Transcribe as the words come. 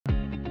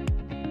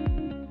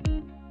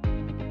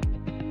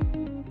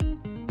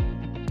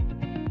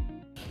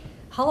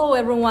Hello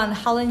everyone,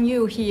 Helen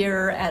Yu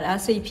here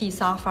at SAP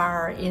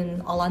Sapphire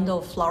in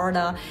Orlando,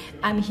 Florida.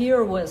 I'm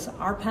here with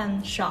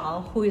Arpan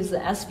Shah, who is the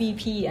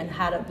SVP and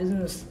Head of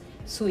Business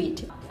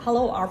Suite.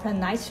 Hello Arpan,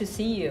 nice to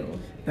see you.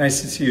 Nice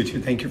to see you too.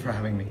 Thank you for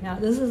having me. Yeah,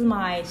 this is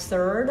my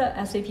third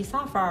SAP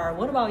Sapphire.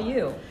 What about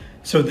you?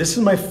 So this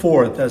is my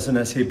fourth as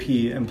an SAP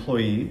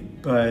employee,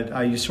 but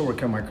I used to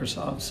work at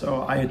Microsoft.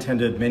 So I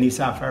attended many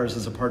Sapphires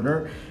as a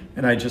partner,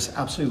 and I just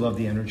absolutely love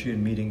the energy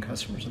in meeting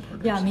customers and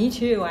partners. Yeah, me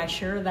too. I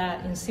share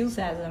that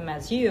enthusiasm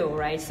as you,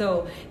 right?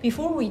 So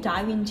before we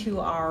dive into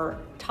our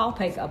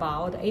topic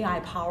about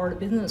AI-powered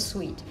business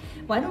suite,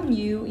 why don't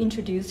you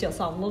introduce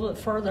yourself a little bit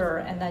further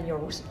and then your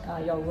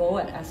role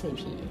at SAP?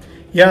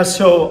 Yeah,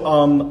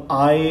 so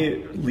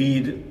I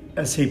lead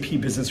SAP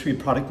Business Suite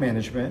Product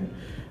Management.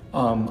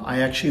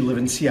 I actually live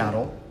in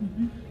Seattle,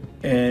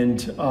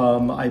 and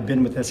I've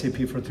been with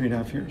SAP for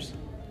 3.5 years.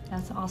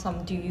 That's awesome.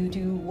 What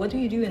do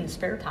you do in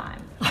spare time?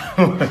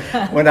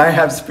 When I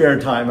have spare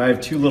time, I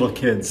have 2 little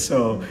kids,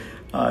 so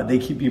they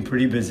keep me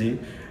pretty busy.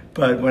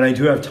 But when I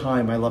do have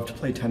time, I love to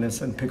play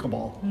tennis and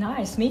pickleball.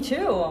 Nice, me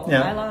too.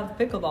 Yeah. I love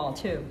pickleball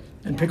too.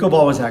 And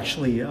pickleball was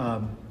actually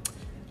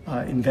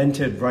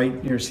invented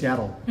right near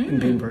Seattle in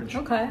Bainbridge.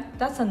 Okay,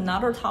 that's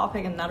another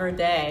topic, another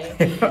day.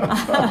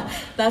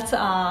 That's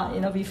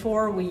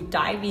before we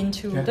dive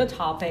into the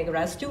topic,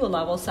 let's do a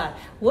level set.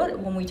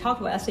 When we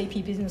talk about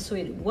SAP Business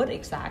Suite, what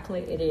exactly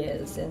it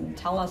is, and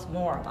tell us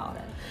more about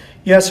it.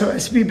 Yeah, so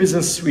SAP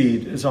Business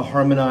Suite is a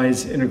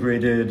harmonized,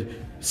 integrated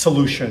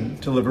solution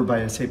delivered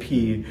by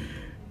SAP,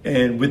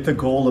 and with the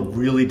goal of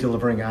really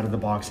delivering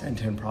out-of-the-box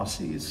end-to-end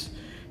processes.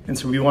 And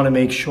so we want to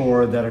make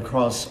sure that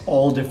across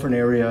all different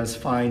areas,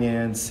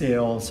 finance,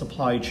 sales,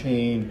 supply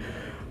chain,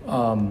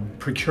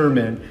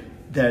 procurement,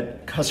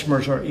 that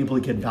customers are able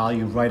to get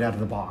value right out of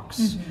the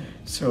box.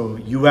 So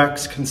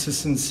UX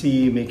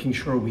consistency, making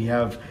sure we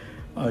have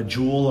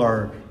Joule,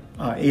 our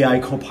AI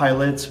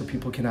co-pilot, so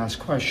people can ask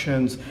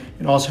questions,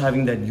 and also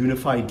having that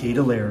unified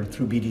data layer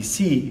through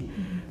BDC,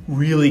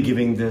 really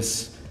giving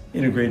this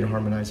integrated and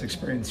harmonized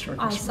experience to our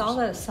customers. I saw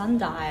the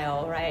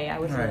sundial, right? I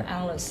was at the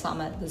Analyst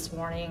Summit this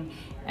morning,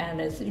 and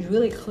it's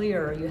really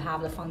clear you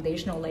have the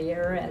foundational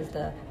layer as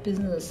the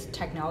business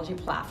technology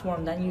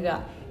platform, then you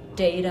got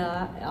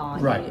data,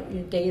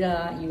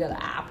 you got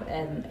the app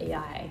and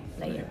AI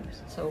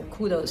layers. So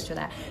kudos to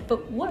that.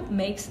 But what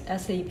makes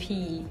SAP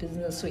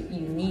Business Suite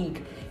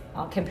unique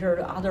compared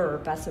to other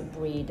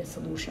best-of-breed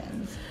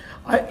solutions?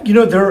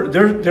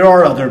 There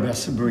are other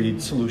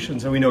best-of-breed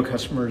solutions, and we know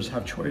customers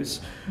have choice.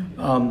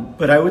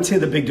 But I would say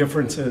the big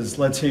difference is,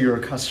 let's say you're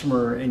a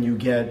customer and you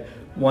get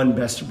one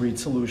best-of-breed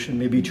solution,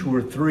 maybe 2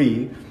 or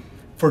 3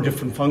 for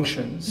different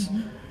functions.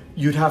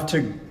 You'd have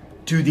to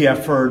do the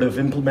effort of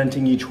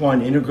implementing each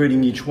one,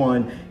 integrating each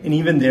one, and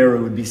even there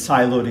it would be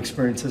siloed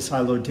experiences,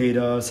 siloed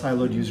data,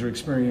 siloed user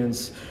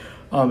experience,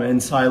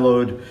 and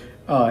siloed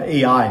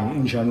AI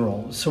in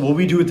general. So what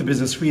we do with the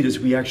Business Suite is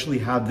we actually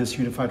have this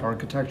unified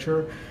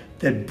architecture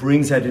that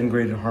brings that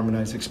integrated,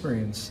 harmonized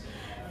experience.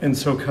 And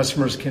so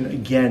customers can,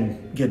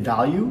 again, get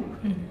value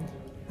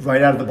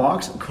right out of the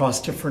box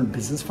across different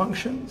business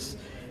functions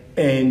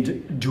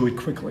and do it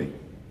quickly.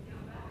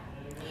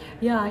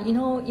 Yeah,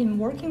 in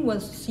working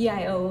with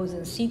CIOs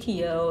and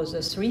CTOs,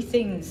 there's 3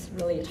 things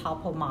really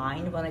top of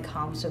mind when it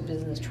comes to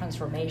business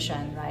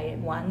transformation, right?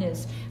 One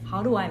is,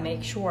 how do I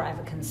make sure I have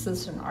a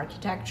consistent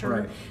architecture?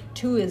 Right.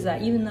 2 is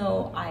that even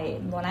though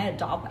when I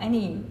adopt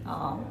any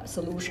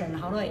solution,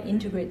 how do I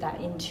integrate that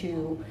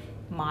into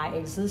my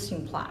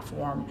existing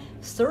platform?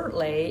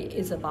 Thirdly,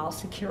 is about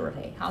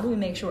security. How do we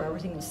make sure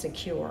everything is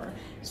secure?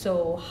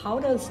 So how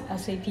does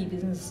SAP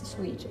Business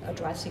Suite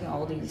addressing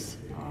all these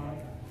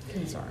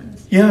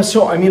concerns? Yeah,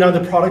 so on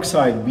the product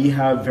side, we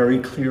have very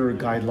clear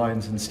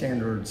guidelines and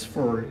standards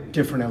for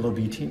different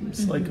LOB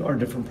teams, like our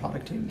different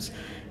product teams.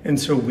 And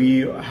so we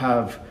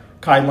have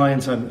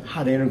guidelines on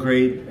how to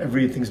integrate.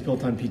 Everything's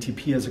built on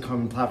BTP as a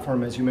common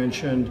platform, as you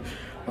mentioned.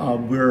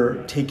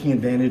 We're taking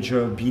advantage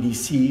of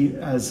BDC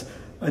as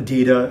a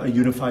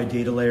unified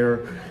data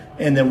layer.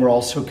 And then we're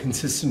also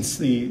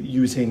consistently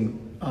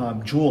using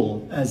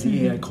Joule as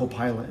the AI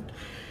co-pilot.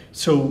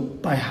 So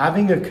by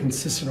having a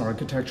consistent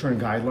architecture and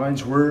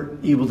guidelines, we're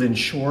able to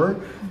ensure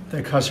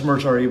that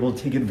customers are able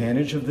to take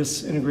advantage of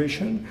this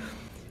integration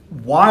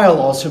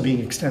while also being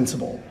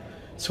extensible.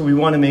 So we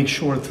want to make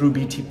sure through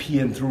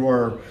BTP and through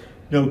our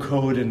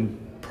no-code and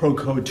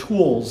pro-code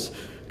tools,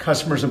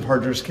 customers and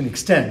partners can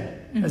extend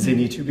as they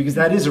need to, because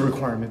that is a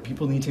requirement.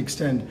 People need to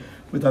extend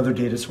with other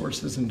data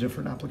sources and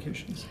different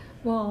applications.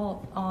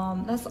 Well,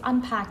 let's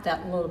unpack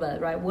that a little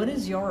bit, right? What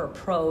is your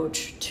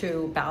approach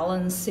to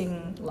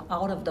balancing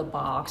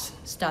out-of-the-box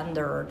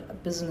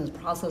standard business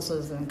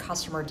processes and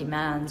customer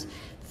demands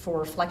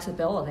for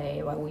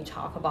flexibility? When we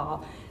talk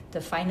about the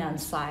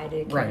finance side,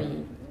 it could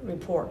be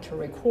report to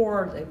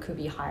record, it could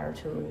be hire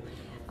to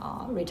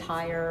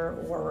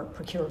retire, or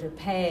procure to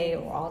pay,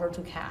 or order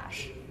to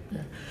cash.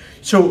 Yeah.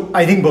 So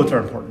I think both are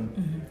important.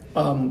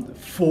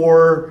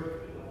 For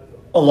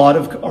a lot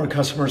of our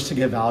customers to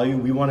get value,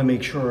 we want to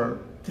make sure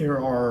there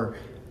are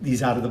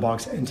these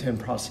out-of-the-box end-to-end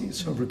processes.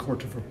 So record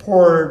to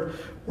report,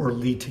 or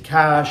lead to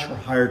cash, or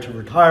hire to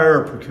retire,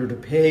 or procure to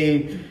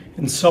pay,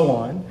 and so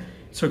on.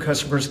 So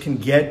customers can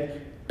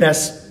get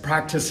best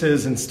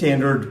practices and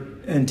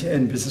standard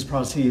end-to-end business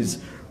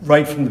processes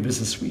right from the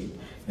business suite.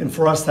 And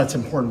for us, that's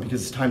important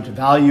because it's time to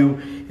value.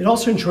 It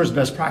also ensures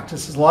best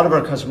practices. A lot of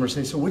our customers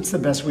say, so what's the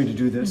best way to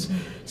do this?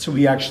 So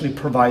we actually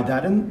provide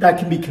that, and that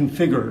can be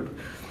configured.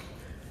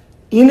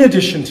 In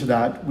addition to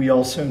that, we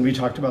also, and we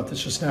talked about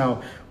this just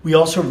now, we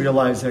also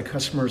realize that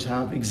customers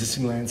have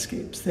existing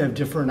landscapes. They have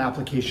different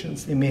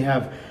applications. They may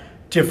have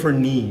different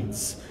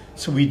needs.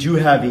 So we do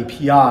have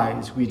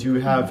APIs, we do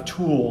have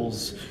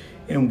tools,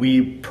 and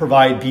we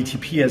provide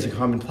BTP as a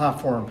common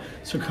platform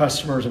so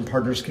customers and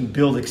partners can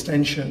build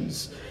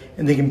extensions.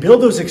 And they can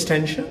build those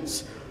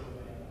extensions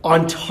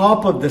on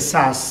top of the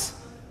SaaS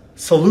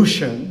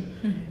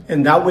solution.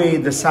 And that way,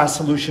 the SaaS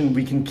solution,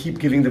 we can keep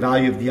giving the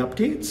value of the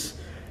updates.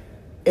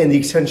 And the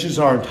extensions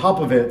are on top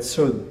of it,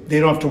 so they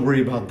don't have to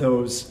worry about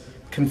those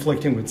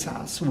conflicting with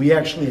SaaS. So we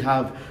actually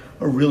have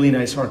a really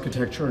nice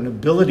architecture and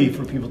ability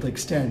for people to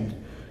extend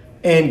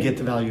and get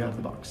the value out of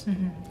the box.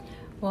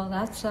 Well,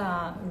 that's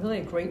really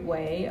a great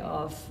way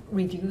of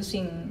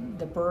reducing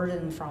the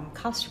burden from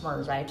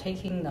customers, right?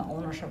 Taking the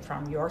ownership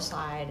from your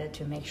side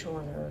to make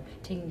sure they're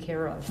taken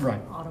care of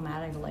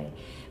automatically.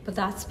 But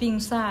that's being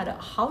said,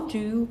 how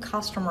do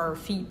customer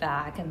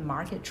feedback and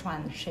market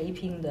trends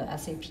shaping the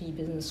SAP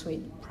Business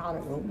Suite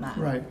product roadmap?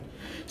 Right.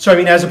 So, I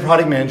mean, as a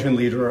product management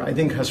leader, I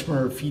think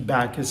customer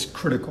feedback is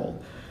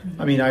critical.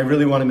 I mean, I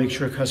really want to make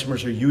sure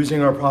customers are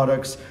using our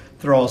products.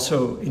 They're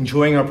also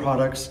enjoying our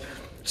products.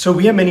 So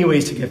we have many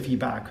ways to get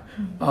feedback.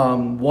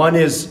 One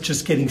is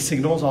just getting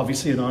signals,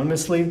 obviously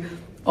anonymously,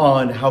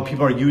 on how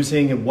people are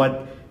using and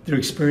what their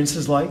experience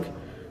is like.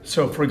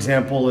 So for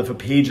example, if a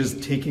page is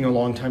taking a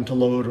long time to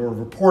load or a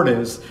report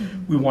is,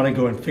 we want to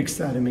go and fix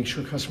that and make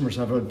sure customers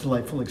have a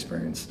delightful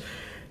experience.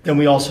 Then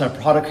we also have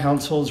product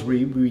councils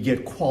where we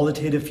get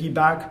qualitative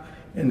feedback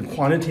and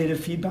quantitative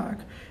feedback,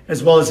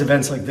 as well as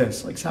events like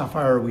this. Like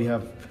Sapphire, we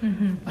have,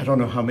 I don't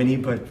know how many,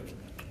 but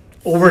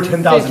over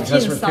 10,000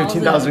 customers,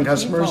 15,000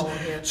 customers.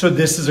 So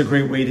this is a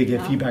great way to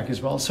get feedback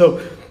as well.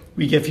 So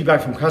we get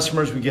feedback from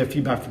customers, we get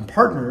feedback from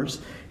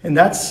partners, and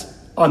that's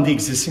on the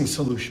existing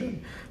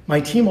solution. My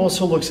team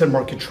also looks at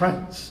market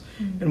trends.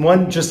 And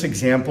one just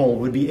example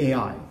would be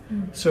AI.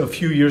 So a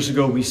few years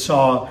ago, we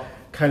saw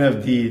kind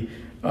of the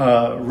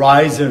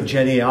rise of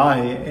Gen AI,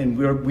 and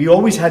we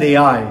always had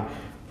AI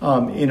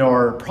in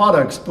our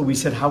products, but we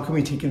said, how can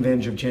we take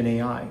advantage of Gen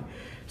AI?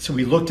 So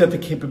we looked at the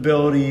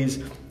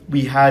capabilities.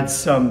 We had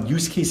some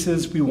use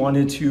cases we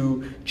wanted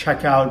to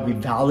check out. We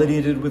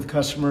validated with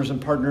customers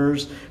and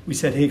partners. We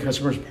said, hey,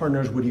 customers,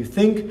 partners, what do you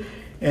think?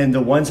 And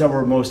the ones that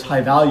were most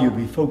high value,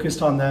 we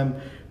focused on them.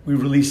 We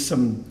released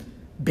some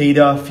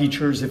beta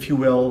features, if you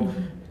will,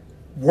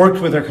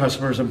 worked with our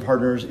customers and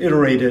partners,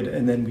 iterated,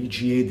 and then we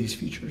GA'd these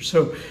features.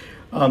 So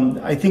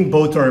I think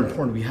both are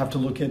important. We have to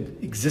look at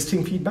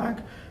existing feedback,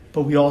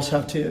 but we also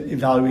have to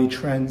evaluate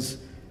trends,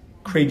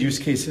 create use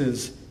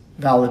cases,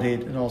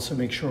 validate, and also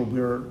make sure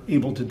we're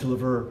able to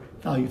deliver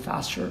value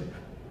faster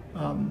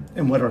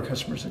and what our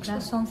customers expect.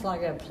 That sounds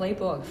like a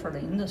playbook for the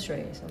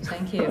industry, so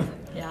thank you.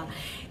 Yeah.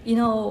 You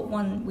know,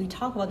 when we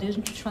talk about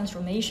digital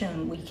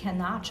transformation, we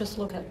cannot just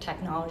look at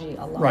technology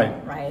alone,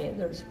 right?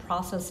 There's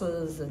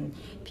processes and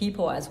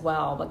people as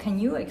well. But can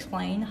you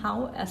explain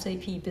how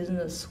SAP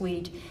Business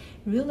Suite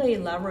really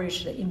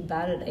leverage the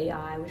embedded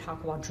AI? We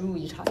talk about Drew,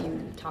 you talk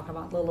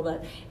about a little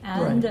bit,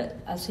 and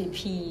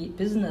SAP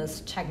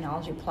Business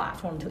Technology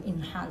Platform to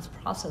enhance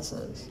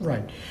processes.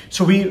 Right.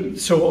 So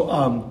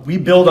we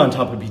build on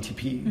top of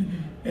BTP,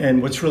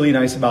 and what's really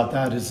nice about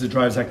that is it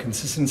drives that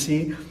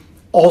consistency.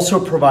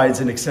 Also provides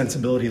an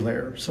extensibility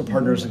layer, so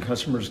partners and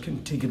customers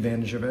can take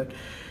advantage of it.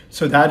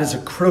 So that is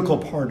a critical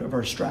part of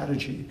our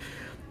strategy.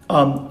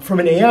 From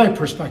an AI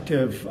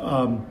perspective,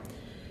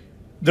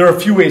 there are a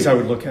few ways I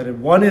would look at it.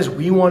 One is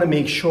we want to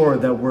make sure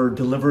that we're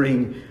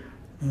delivering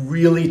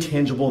really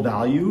tangible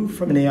value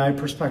from an AI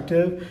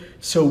perspective.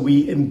 So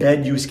we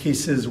embed use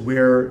cases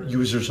where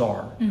users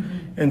are.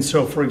 And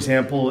so, for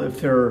example,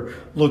 if they're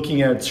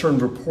looking at certain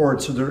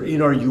reports or they're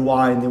in our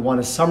UI and they want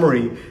a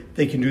summary,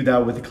 they can do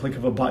that with a click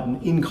of a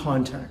button in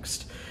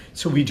context.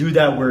 So we do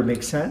that where it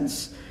makes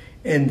sense.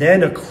 And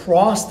then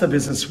across the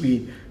business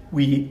suite,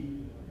 we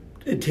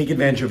take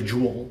advantage of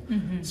Joule.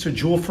 So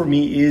Joule for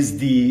me is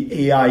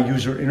the AI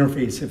user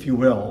interface, if you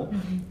will,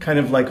 kind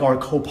of like our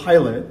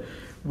co-pilot,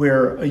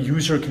 where a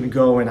user can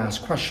go and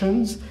ask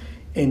questions,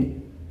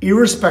 and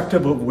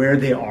irrespective of where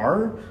they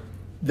are,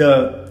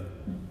 the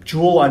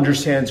Joule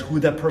understands who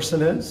that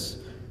person is,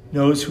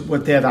 knows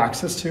what they have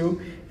access to,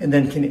 and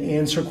then can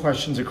answer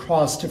questions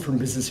across different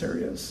business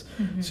areas.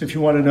 So if you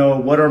want to know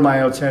what are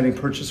my outstanding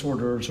purchase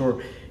orders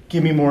or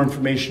give me more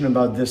information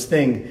about this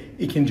thing,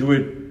 it can do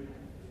it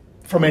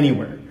from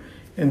anywhere.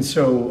 And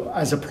so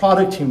as a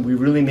product team, we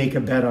really make a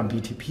bet on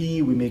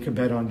BTP, we make a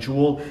bet on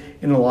Joule,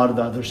 and a lot of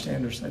the other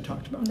standards I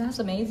talked about. That's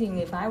amazing.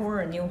 If I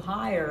were a new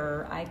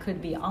hire, I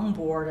could be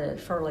onboarded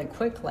fairly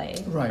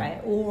quickly,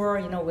 right?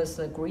 Or, with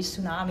the grease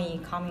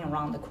tsunami coming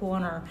around the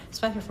corner,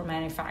 especially for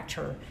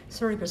manufacturer,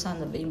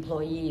 30% of the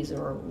employees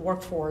or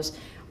workforce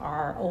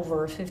are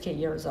over 50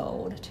 years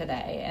old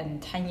today.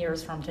 And 10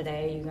 years from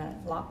today, you got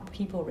a lot of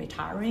people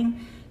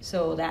retiring.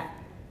 So that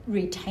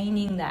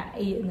retaining that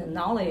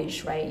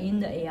knowledge, right,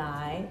 in the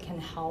AI can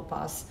help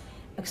us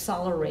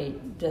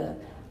accelerate the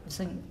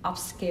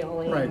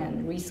upscaling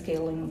and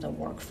rescaling of the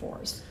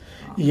workforce.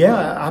 Yeah,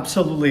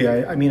 absolutely.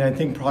 I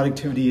think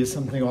productivity is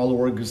something all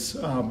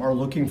orgs are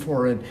looking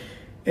for.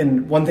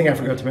 And one thing I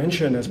forgot to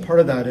mention as part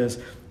of that is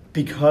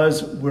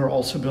because we're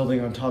also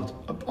building on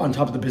top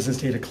of the business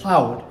data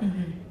cloud,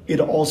 it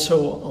also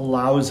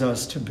allows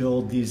us to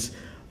build these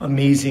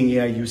amazing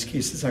AI use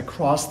cases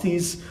across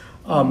these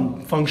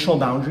functional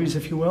boundaries,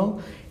 if you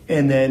will.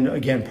 And then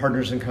again,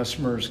 partners and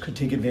customers could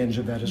take advantage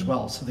of that as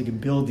well. So they can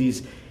build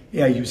these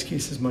AI use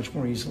cases much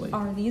more easily.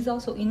 Are these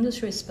also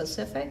industry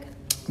specific?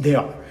 They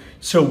are.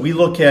 So we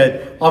look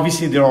at,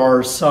 obviously there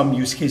are some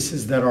use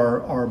cases that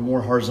are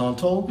more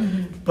horizontal,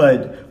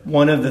 but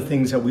one of the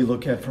things that we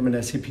look at from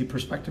an SAP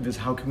perspective is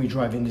how can we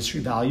drive industry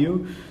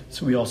value?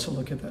 So we also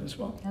look at that as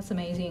well. That's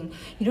amazing.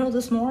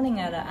 This morning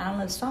at an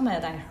analyst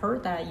summit, I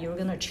heard that you're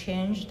going to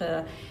change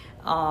the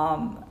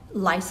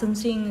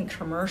licensing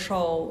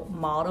commercial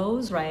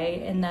models,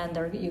 right? And then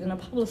you're going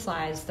to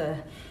publicize the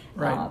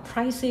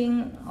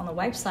pricing on the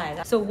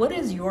website. So what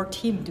is your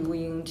team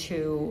doing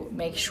to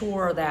make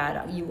sure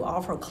that you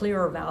offer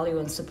clear value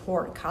and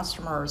support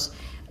customers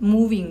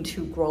moving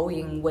to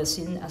growing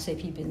within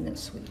SAP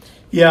Business Suite?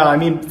 Yeah,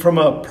 from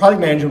a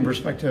product management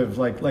perspective,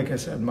 like I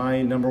said,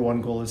 my number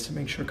one goal is to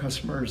make sure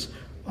customers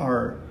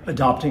are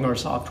adopting our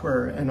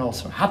software and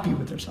also happy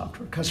with their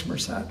software, customer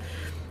sat.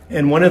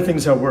 And one of the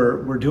things that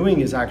we're doing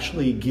is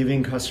actually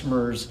giving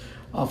customers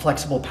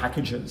flexible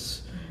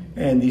packages.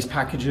 And these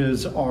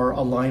packages are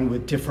aligned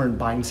with different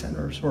buying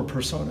centers or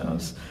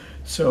personas.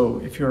 So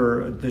if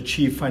you're the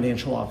chief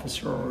financial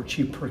officer or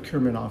chief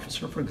procurement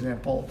officer, for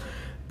example,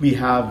 we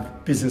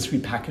have business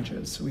suite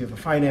packages. So we have a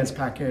finance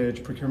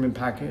package, procurement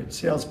package,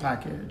 sales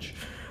package,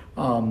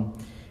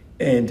 and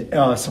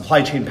a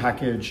supply chain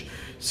package.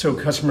 So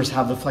customers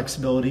have the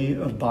flexibility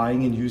of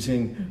buying and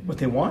using what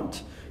they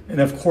want.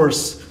 And of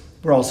course,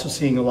 we're also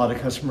seeing a lot of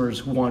customers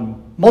who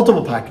want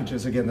multiple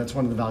packages. Again, that's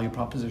one of the value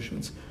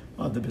propositions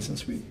of the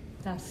Business Suite.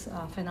 That's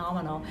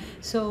phenomenal.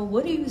 So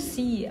what do you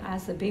see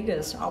as the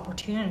biggest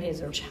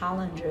opportunities or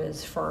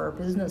challenges for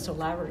business to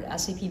leverage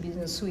SAP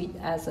Business Suite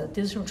as a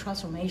digital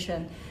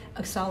transformation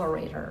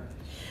accelerator?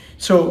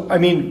 So,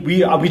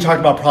 we talked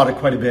about product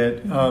quite a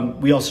bit.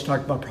 We also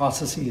talked about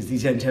processes,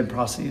 these end-to-end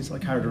processes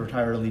like hire to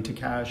retire, lead to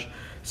cash,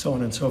 so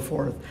on and so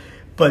forth.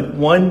 But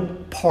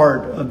one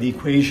part of the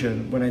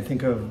equation when I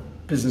think of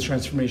business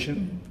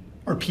transformation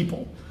are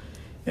people.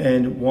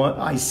 And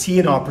I see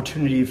an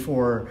opportunity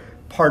for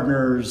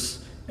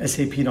partners,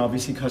 SAP, and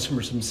obviously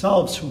customers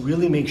themselves to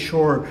really make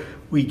sure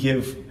we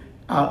give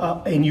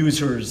end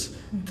users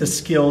the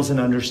skills and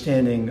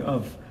understanding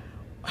of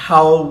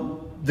how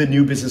the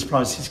new business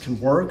processes can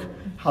work,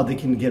 how they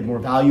can get more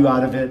value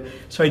out of it.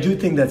 So I do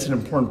think that's an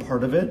important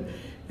part of it.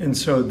 And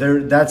so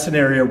that's an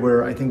area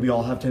where I think we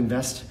all have to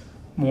invest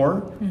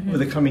more over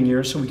the coming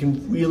years so we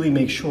can really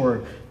make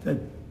sure that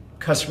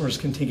customers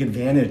can take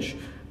advantage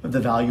of the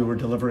value we're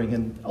delivering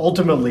and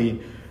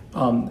ultimately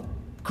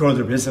grow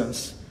their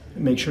business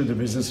and make sure their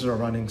businesses are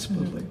running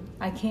smoothly.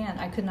 I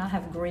could not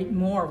have agreed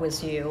more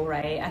with you,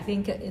 right? I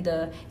think in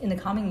the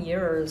coming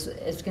years,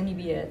 it's going to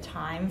be a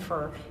time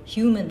for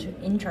human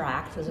to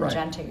interact with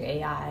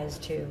agentic AIs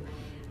to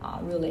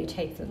really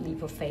take the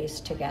leap of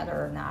faith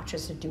together, not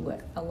just to do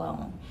it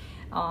alone.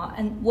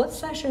 And what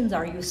sessions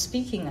are you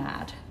speaking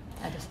at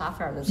the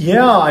software this week?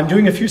 Yeah, I'm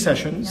doing a few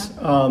sessions.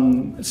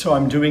 Yeah. So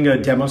I'm doing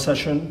a demo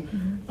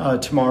session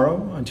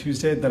tomorrow on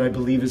Tuesday that I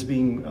believe is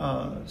being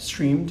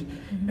streamed.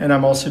 And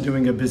I'm also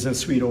doing a Business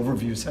Suite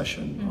overview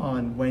session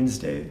on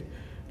Wednesday,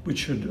 which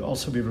should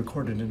also be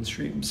recorded and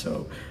streamed.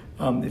 So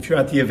if you're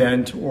at the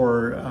event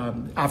or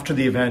after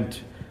the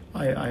event,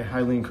 I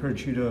highly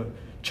encourage you to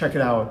check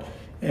it out.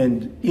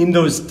 And in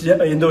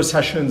those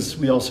sessions,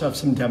 we also have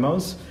some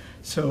demos.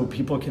 So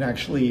people can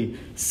actually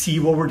see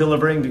what we're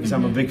delivering because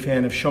I'm a big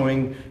fan of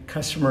showing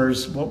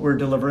customers what we're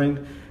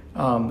delivering.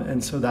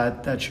 And so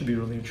that should be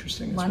really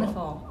interesting as well.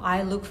 Wonderful.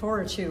 I look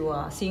forward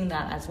to seeing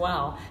that as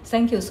well.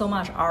 Thank you so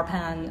much,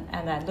 Arpan,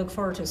 and I look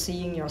forward to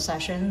seeing your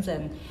sessions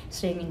and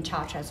staying in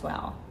touch as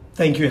well.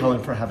 Thank you,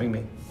 Helen, for having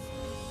me.